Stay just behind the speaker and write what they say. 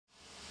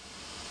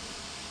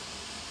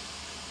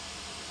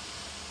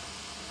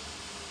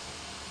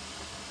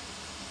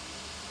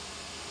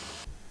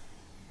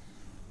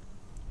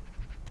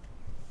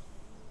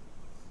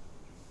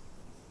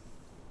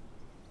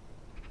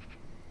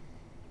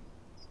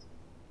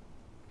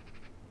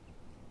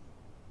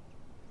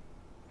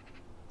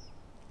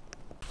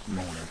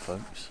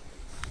folks.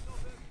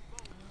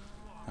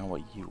 How are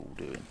you all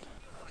doing?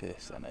 Look at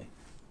this then, eh?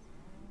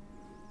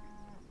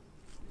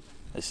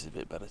 This is a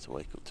bit better to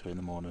wake up to in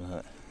the morning, isn't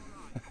it?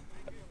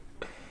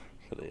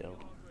 For the hell.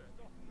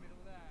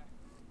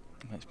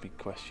 Makes me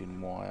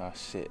question why I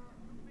sit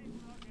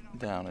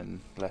down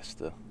in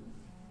Leicester.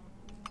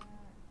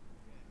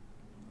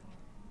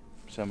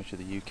 So much of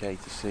the UK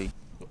to see.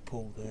 Got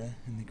Paul there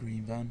in the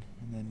green van,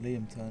 and then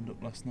Liam turned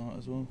up last night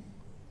as well.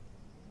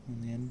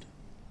 In the end.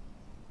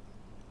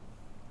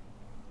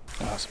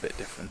 Oh, that's a bit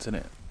different, isn't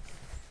it?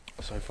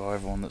 So far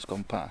everyone that's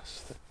gone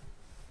past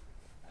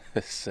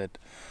has said,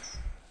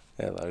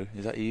 hello,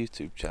 is that your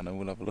YouTube channel?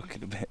 We'll have a look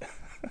in a bit.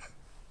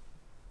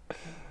 A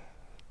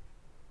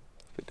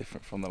bit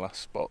different from the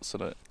last spots,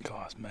 isn't it?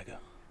 God, that's mega.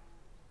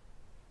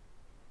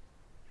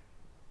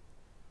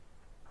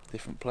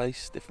 Different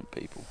place, different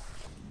people.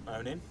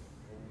 Owning.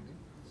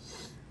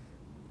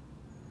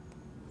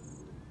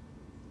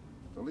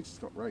 At least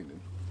it's not raining.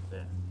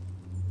 Yeah.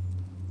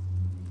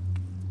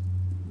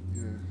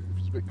 Yeah, if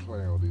it's a bit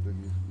cloudy, then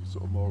you're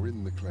sort of more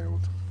in the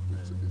cloud. You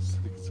can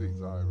see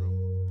its eye roll.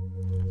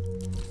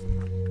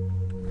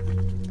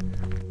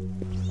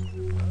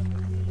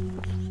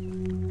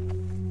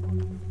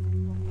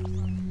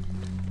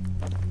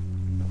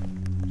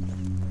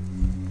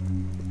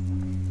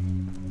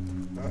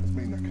 That's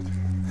me knackered.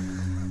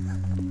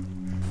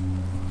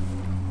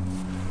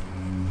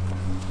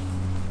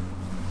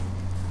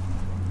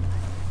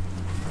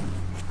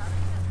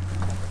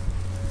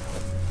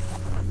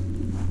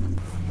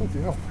 Bloody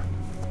hell.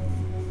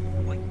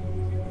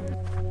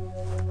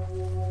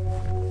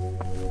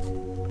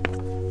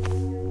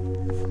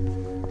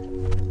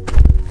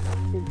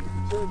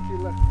 Turn to your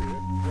left here,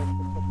 go off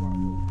the top of that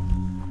hill.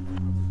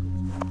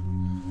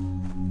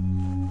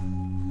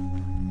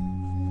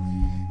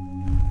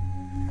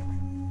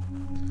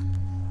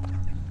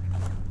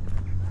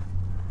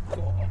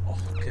 Oh,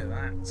 look at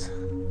that. It's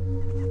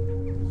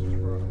just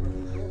right around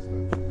the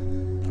doorstep.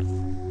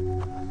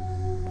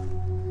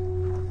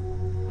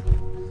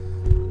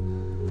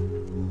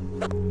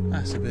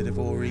 That's a bit of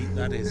all-eat,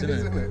 that is, isn't it?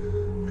 Isn't it?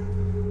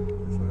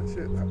 So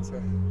shit, that's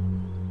a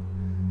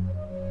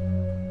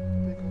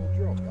big old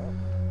drop, that.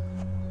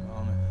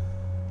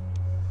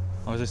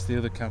 Oh, is this the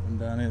other cabin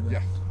down here then?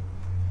 Yeah.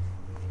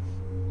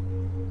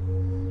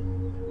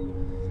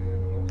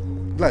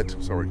 Lead,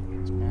 sorry.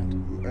 It's mad.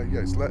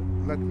 Yeah, it's lead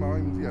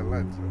mine. Yeah,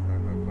 lead.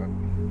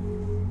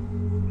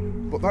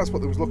 But that's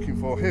what they was looking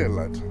for here,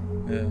 lead.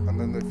 Yeah. And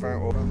then they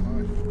found all that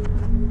mine.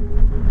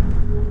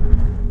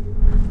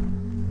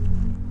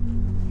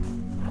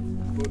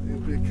 But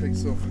it'll be a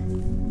case of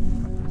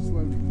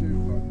slowly do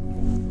like the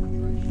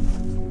filtration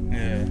system.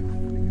 Yeah. You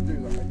can do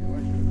that at your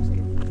leisure instead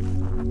of.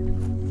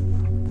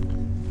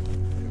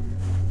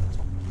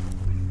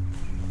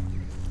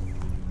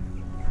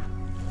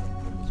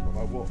 Well, I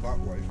walked that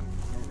way and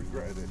I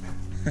regretted it.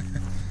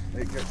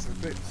 It gets a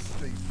bit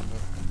steep.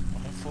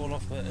 Don't fall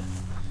off there.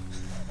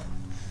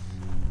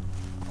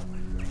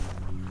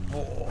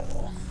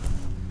 Oh.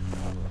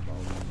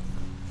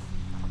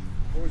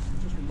 Always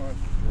just reminds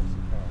me of what's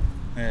the car.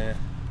 Yeah.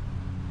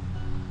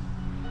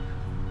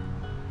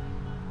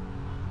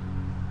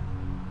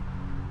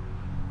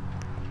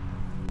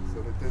 So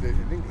they did it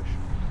in English.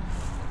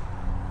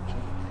 Which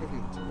is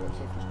brilliant to watch.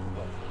 I've just come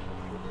back.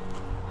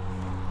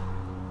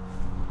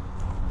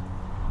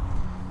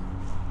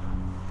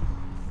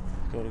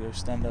 Gotta go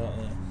stand out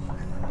there.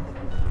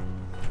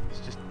 It's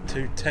just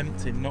too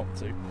tempting not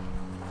to.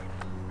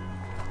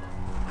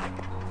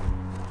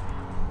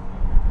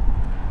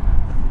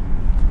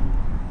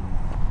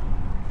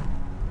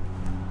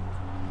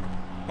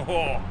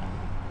 Oh.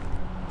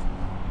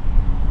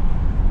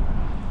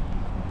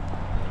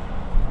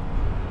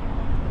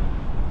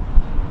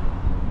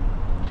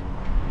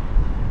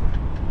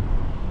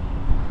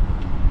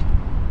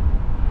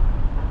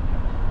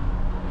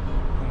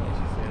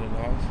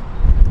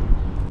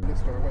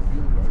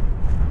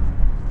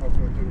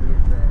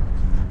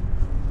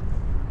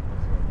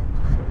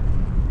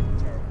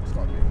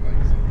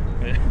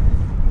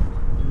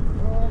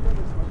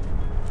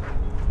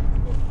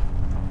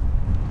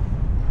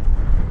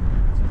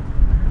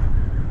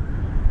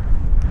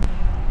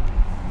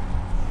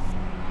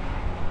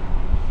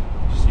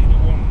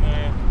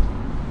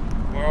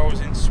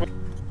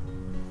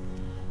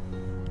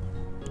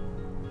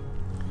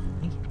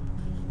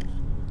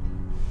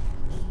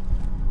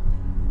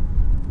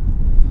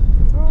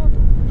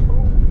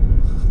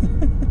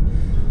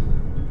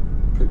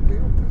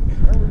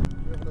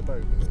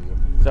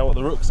 Is that what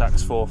the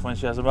rucksack's for when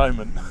she has a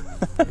moment?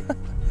 That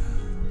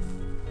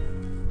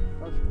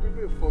should be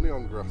a bit funny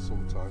on grass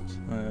sometimes.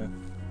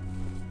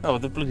 Oh,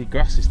 the bloody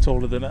grass is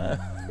taller than her.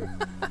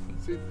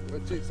 See,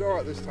 it's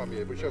alright this time of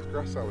year, but she has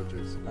grass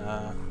allergies.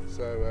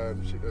 So her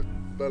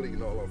belly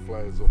not a lot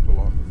flares up a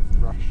lot,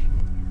 rash,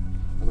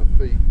 and her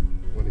feet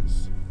when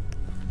it's.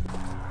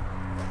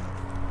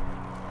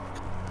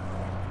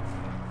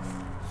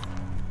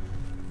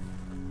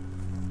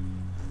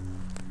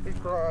 Whose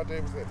bright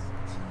idea was this?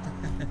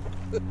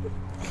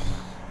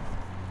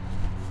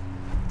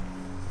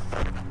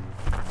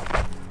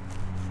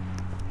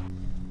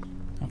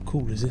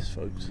 cool is this,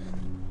 folks?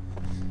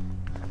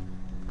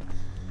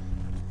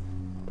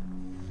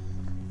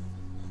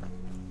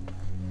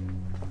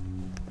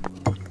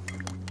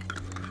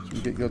 Should we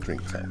get your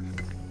drink, Tom?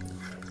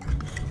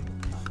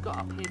 I've got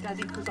up here,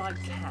 Daddy, because I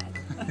can.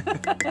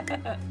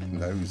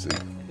 Nosy.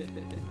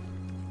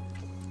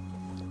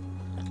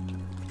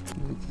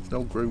 It's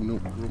no grown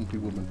up, grumpy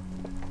woman.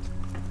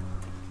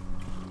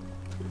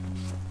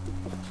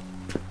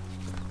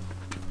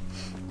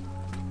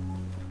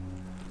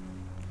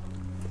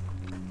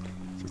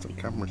 Just on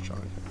camera shy.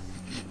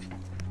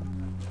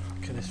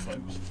 Look at this,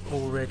 folks.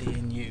 Already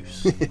in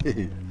use.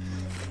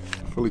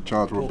 Fully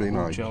charged will be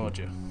nice.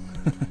 Charger.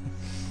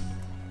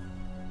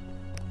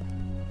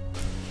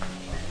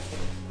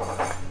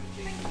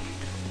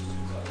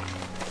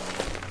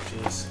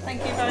 Cheers.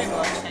 Thank you very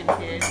much, thank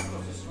you.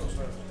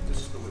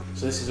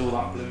 So this is all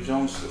that Blue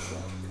John stuff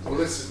then? Well,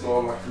 this is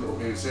more like a little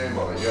museum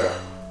on it, yeah.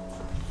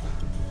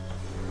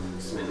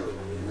 It's a little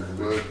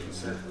bird,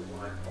 is it?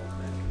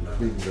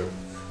 Bingo.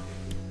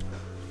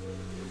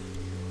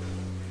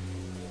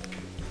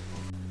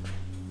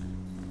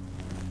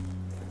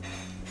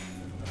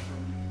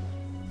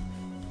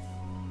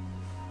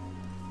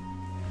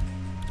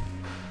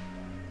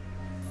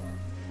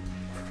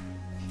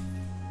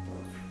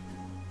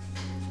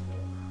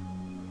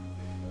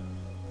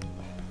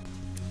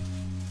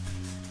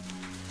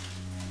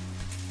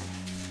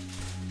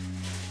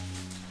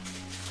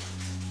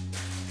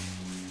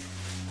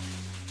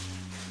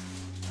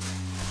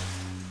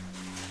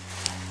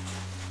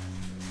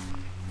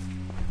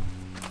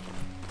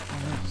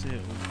 See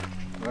it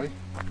all. Right?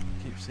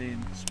 Keep seeing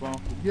the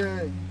sparkle.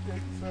 Yeah,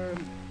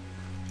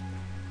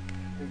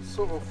 it's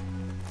sort of,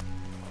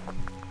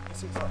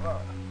 it's like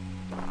that.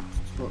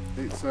 But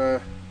it's, you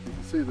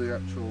can see the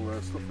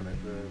actual stuff in it,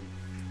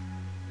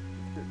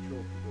 the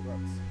picture, but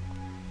that's,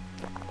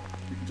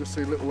 you can just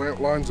see little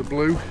outlines of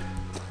blue,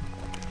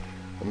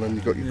 and then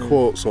you've got your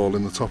quartz all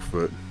in the top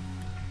of it.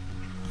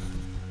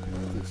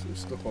 There's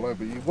stuff all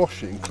over. You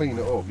wash it and clean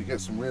it up, you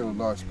get some real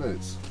nice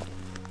bits.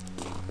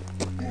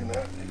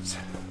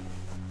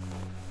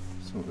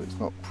 It's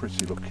not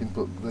pretty looking,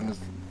 but then there's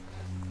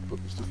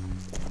just,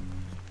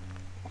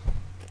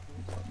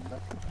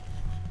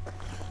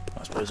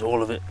 I suppose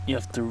all of it you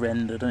have to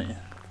render, don't you?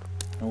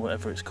 Or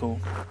whatever it's called.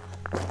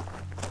 But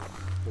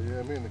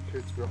yeah, me and the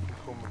kids, we often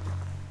come and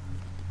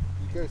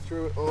you go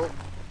through it all.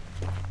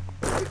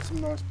 It's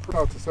some nice,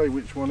 proud to say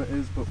which one it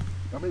is, but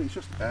I mean it's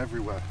just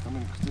everywhere. I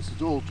mean this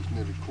is all just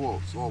nearly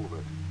quartz, all of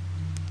it.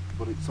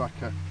 But it's like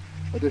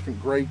a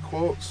different grade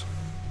quartz.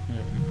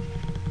 Yeah.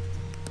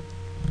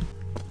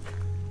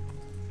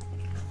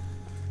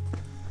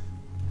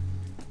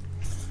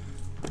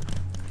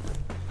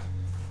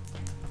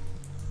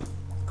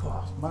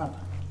 God, that's mad.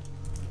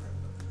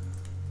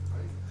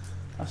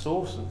 That's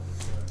awesome.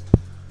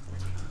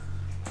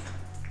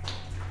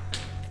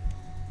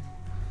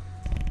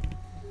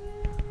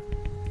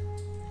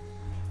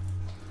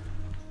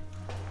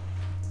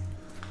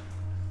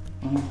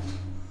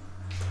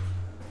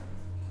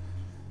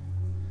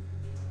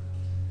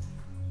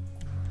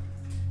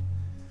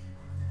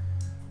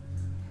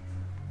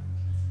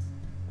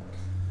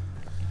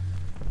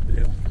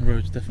 Yeah, the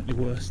road's definitely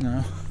worse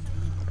now.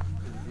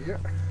 Yeah,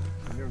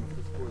 and you're not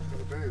as close to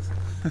the bears.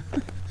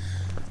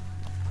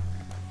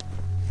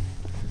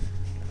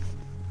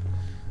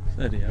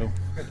 Steady hell.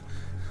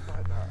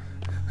 Like that.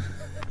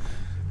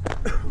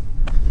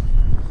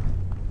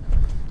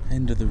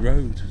 End of the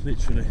road,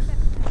 literally.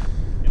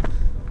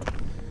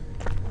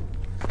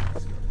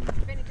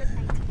 Been a good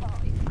 85,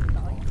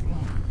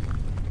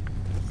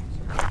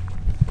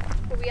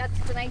 but we had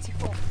an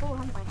 84 before,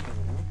 haven't we?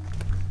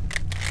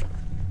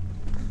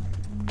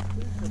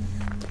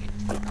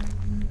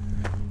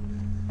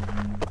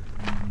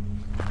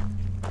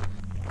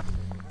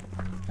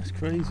 That's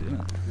crazy, isn't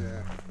it?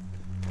 Yeah.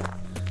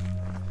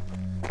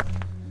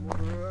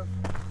 Mother Earth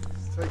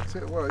takes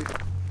it away.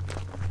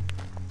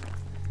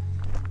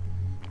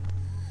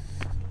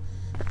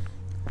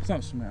 It's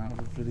not something out of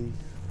a bloody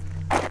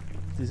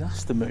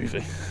disaster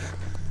movie.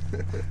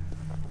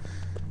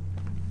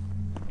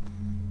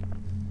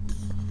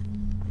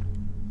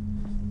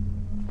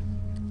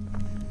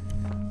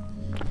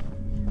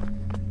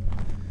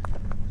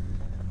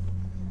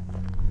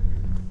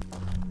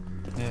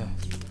 Yeah,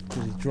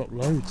 because he dropped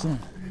loads, isn't it?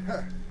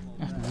 Yeah.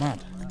 That's mad.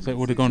 So it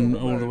would have gone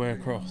all the way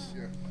across.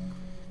 Yeah.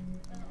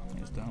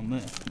 It's down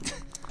there.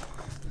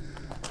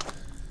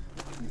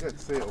 You get to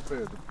see it up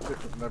here, the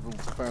different levels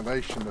of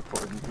foundation they're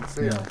putting. You can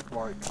see how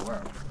far it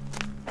collapsed.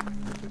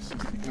 It's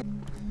just, you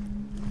can...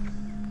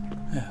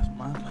 Yeah, it's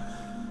mad.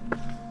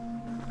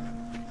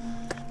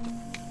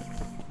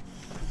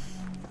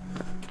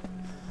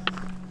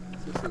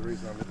 This is the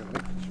reason I live in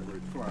Leicester, where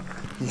it's flat.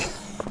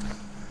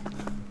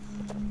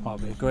 Might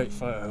be a great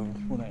photo,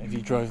 wouldn't it, if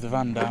you drove the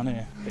van down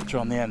here. Picture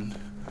on the end.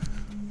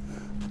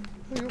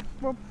 Hey, up,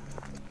 Mum.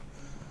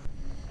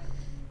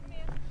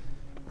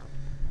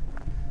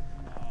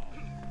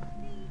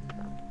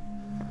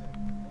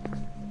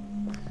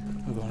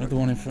 We've got another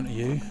one in front of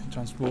you,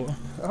 transporter.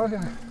 Oh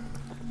yeah.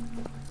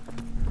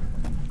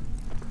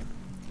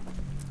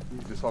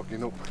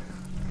 fogging up. That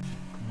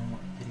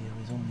video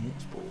is on the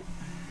export.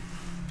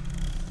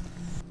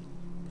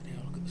 But yeah,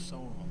 look at the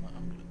solar on that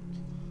ambulance.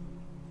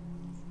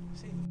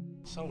 See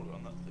the solar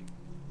on that thing?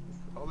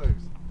 Oh,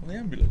 those? On the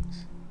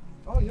ambulance?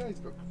 Oh yeah, he's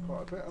got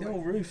quite a bit. The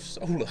whole roof's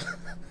solar.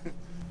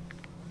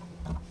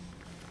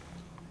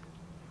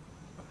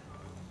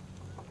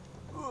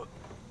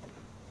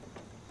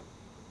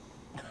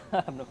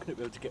 I'm not going to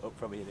be able to get up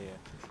from here.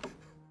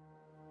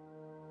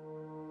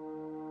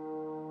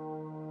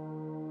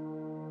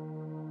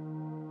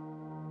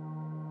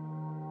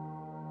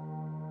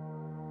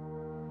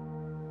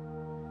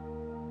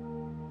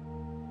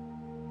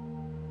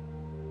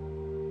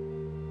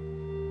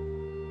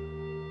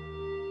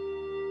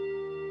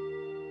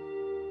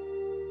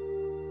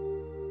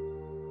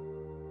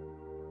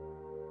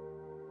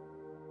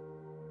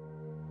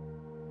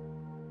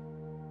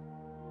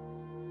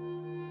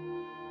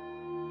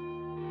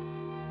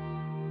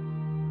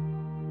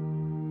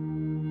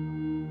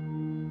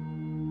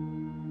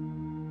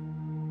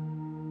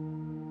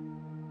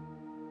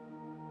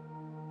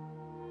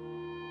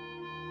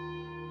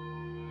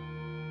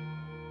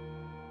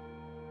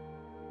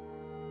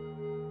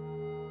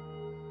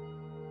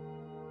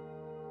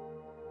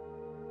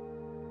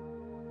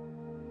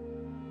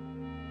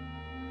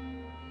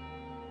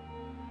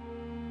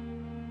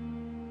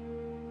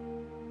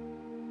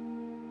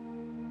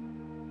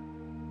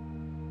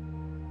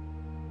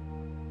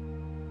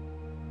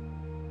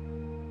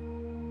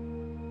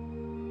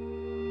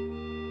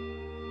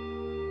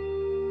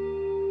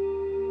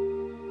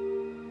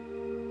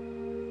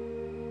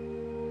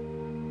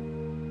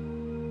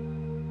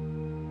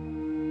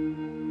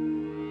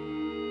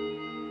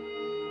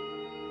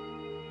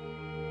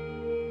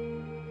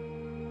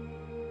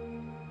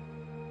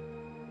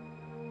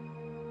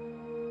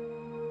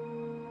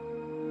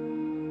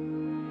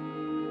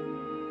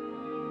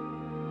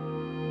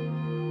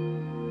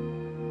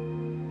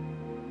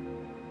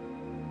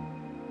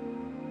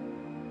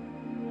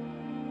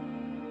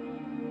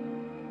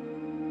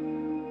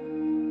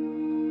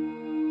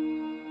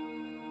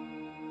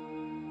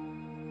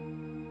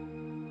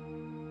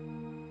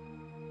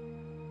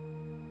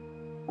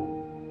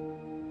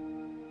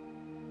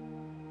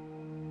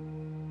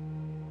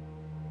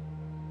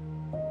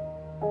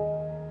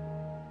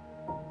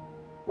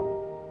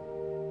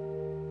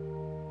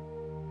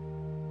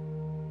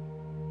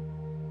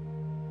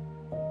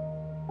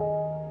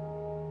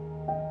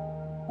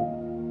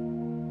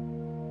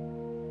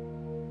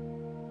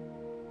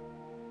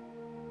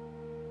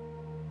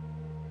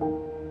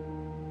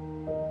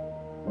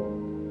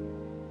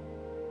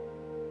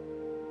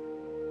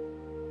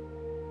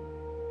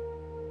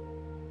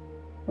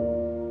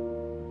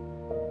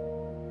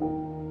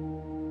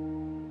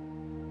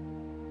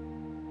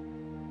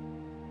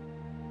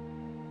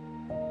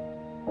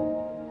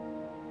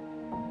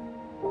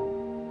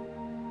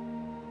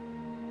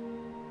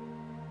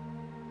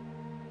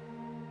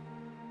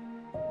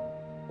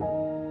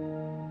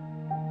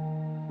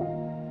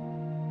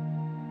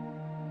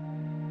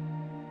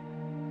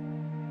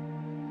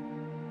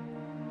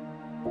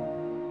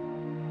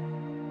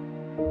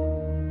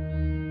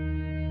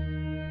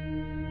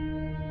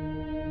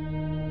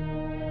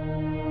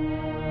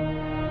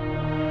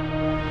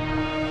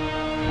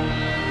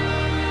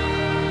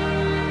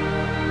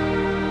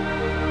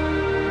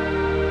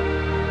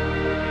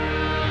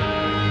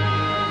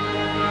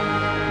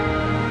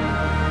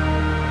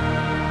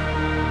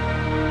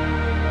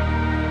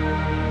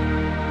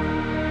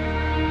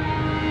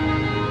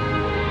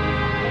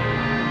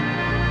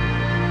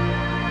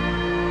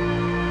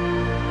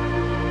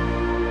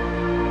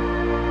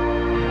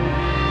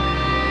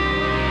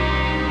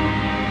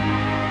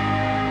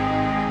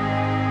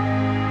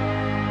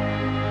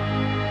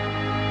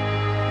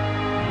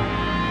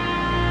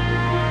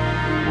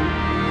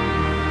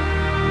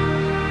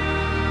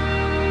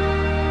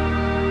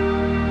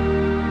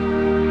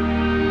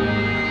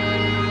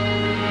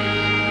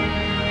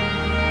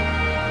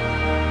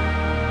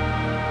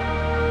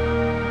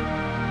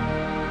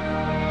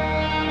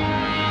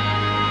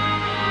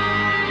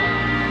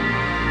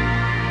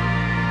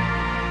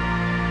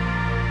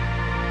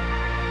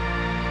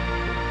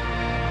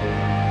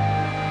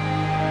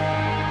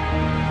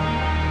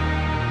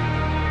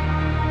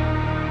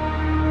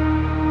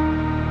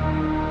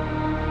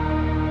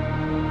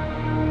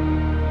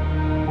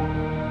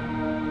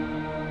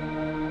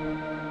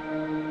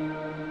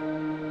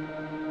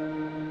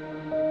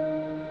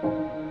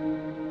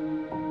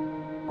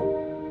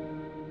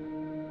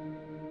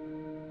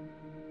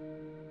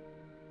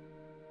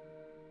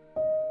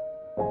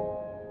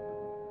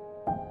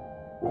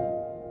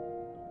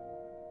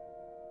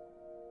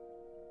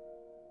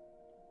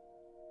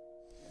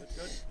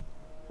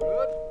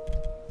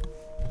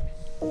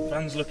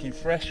 Van's looking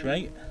fresh,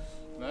 mate.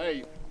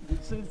 Mate, did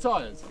you see the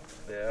tyres?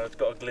 Yeah, I've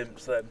got a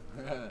glimpse then.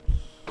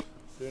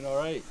 Doing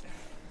alright.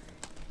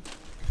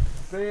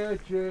 Beer,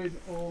 gin,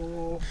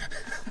 or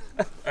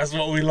That's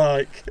what we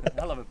like.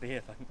 I'll have a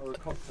beer, thanks. a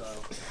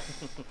cocktail.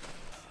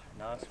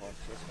 Nice one,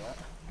 cheers for that.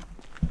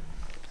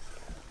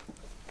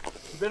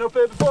 been up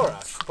here before,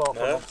 apart from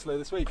No. obviously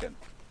this weekend?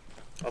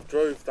 I've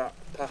drove that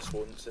past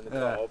once in the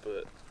Yeah. car,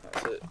 but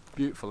that's it.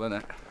 Beautiful,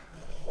 isn't it?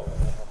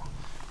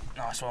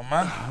 Nice one,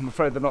 man. I'm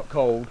afraid they're not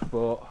cold,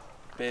 but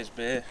Beer's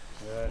beer.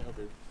 yeah,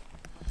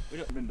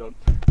 we've been done.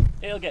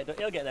 He'll get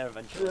there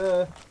eventually.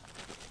 Yeah.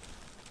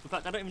 In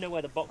fact, I don't even know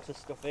where the box of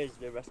stuff is,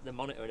 the rest of the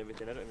monitor and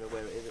everything. I don't even know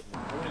where it is.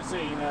 Have you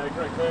seen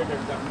Greg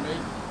Berger's down with me?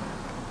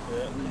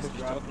 Yeah, we were just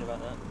talking about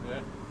that.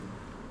 Yeah.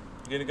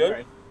 You gonna go?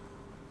 Okay.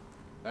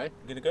 Hey? You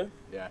gonna go?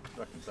 Yeah, I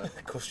reckon so.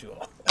 Of course you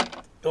are.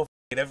 You're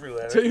f***ing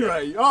everywhere.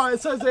 T-Ray. Oh,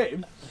 it says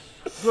him.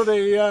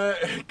 Bloody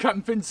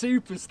camping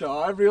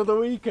superstar. Every other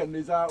weekend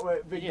he's out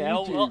with big Yeah,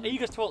 YouTube. well, he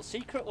goes to all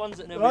secret ones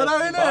that I nobody know,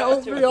 else innit? invited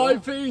All to as well.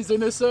 VIPs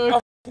in a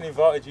circle. I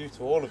invited you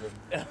to all of them.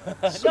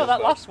 No,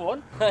 that last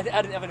one. I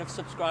didn't have enough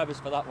subscribers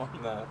for that one.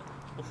 No.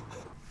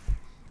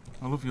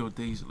 I love your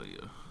diesel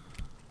eater.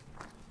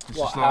 It's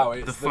What, just how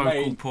like it's the the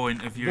focal main-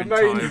 point of your The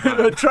main entire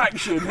van.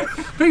 attraction.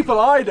 People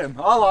hide him.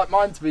 I like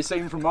mine to be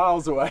seen from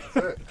miles away.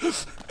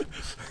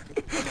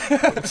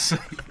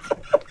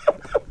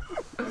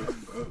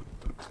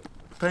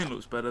 Paint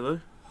looks better though.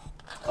 A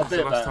That's the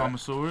bit last better. time I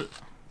saw it.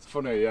 It's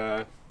funny,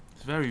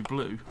 It's very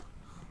blue.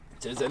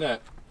 it is, isn't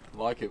it?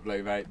 Like it,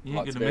 blue, mate. You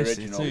like ain't to gonna be miss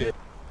it, original. are you?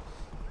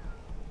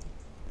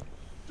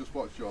 Just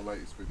watched your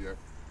latest video.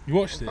 You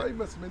watched I'm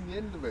famous, I'm in the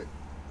end of it.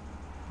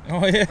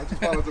 Oh yeah. I just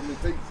followed him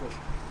with pizza.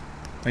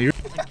 Are you?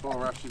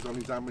 4 ashes on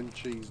his ham and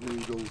cheese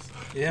noodles.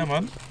 Yeah,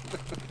 man.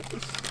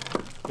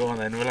 Go on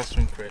then, we'll have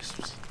some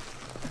crisps.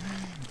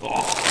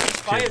 Oh,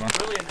 Fire's man.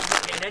 brilliant. I'm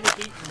not getting any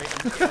heat from it. I'm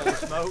just getting all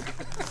the smoke.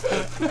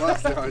 Well,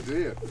 that's the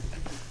idea.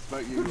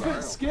 Make you Good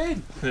loud.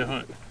 skin. Yeah,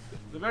 right.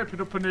 They've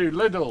opened up a new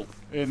Lidl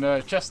in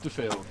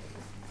Chesterfield.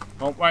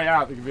 On way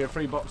out, they give you a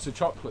free box of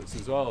chocolates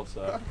as well,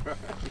 so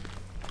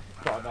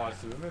quite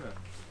nice of them, isn't it?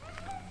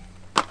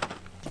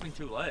 It's been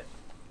too late.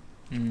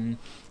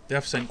 They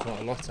have sent quite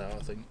a lot out, I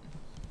think.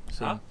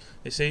 So Huh?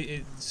 it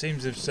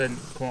seems they've sent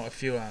quite a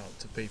few out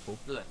to people.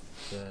 Do they?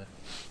 So.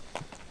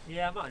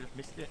 Yeah, I might have just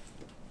missed it.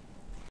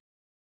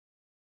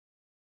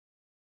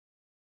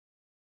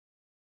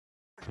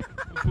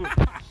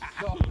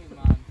 Stop it,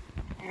 man.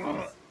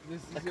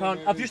 I can't.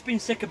 I've just been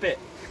sick a bit.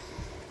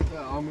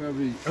 I'm gonna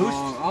be.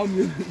 I'm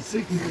gonna be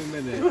sick in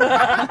a minute.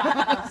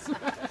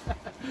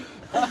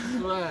 I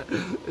swear.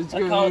 It's I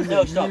gonna can't. be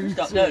No, stop. you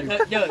Stop. too.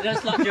 No,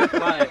 let's not joke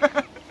about it.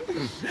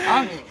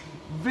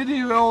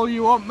 Video all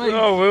you want, mate.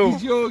 Oh, Will.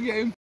 Because you're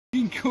getting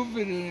f***ing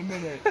covered in a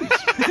minute.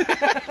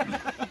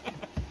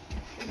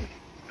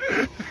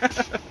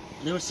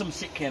 There was some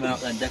sick came out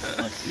then,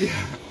 definitely.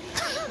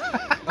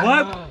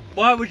 Yeah.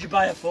 Why would you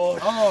buy a Ford?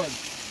 Oh,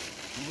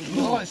 would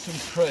you like some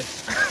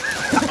crisps?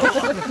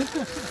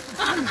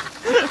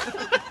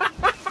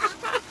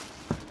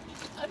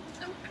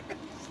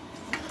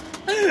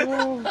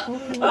 I'm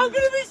gonna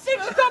be sick.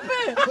 Stop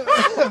it!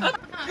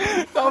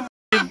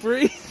 Can't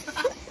breathe.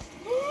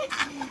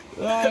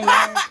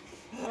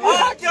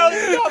 Oh, don't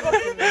stop!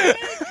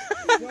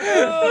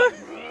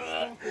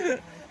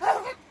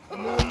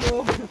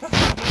 No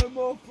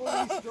more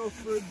funny stuff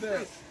for a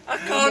bit. I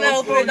can't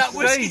help it. That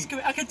whiskey's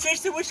coming. I can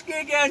taste the whiskey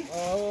again.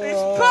 Oh,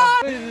 It's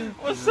bad.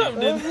 What's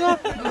happening?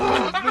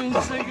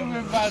 Been sick of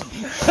it, man.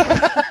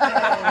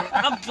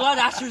 I'm glad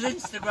Asher's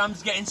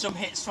Instagram's getting some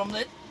hits from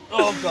it.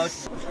 Oh god.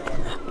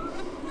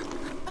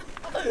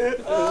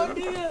 Oh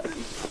dear.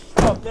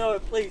 Oh no,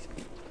 please.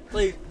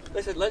 Please.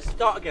 Listen, let's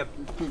start again.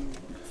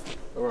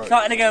 Alright.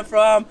 Starting again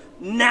from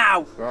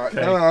now. Right,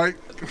 alright.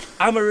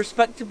 I'm a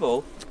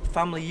respectable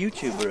family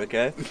YouTuber,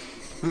 okay?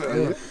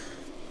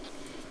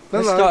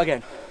 Let's start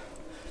again.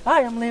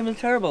 Hi, I'm Liam the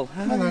Terrible.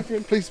 Hello,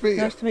 please meet you.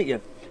 Nice to meet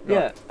you.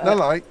 Yeah.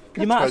 Hello.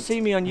 You might have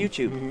seen me on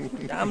YouTube.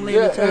 I'm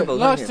Liam the Terrible.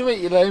 Nice to meet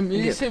you, Liam.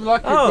 You Yeah. seem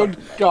like a Oh, good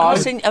guy.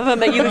 have I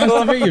met you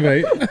before? Meet you,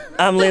 mate.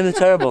 I'm Liam the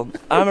Terrible.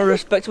 I'm a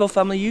respectable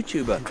family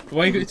YouTuber.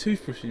 Why you got your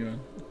toothbrush in your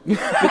hand?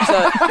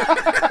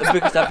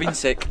 Because I've been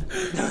sick.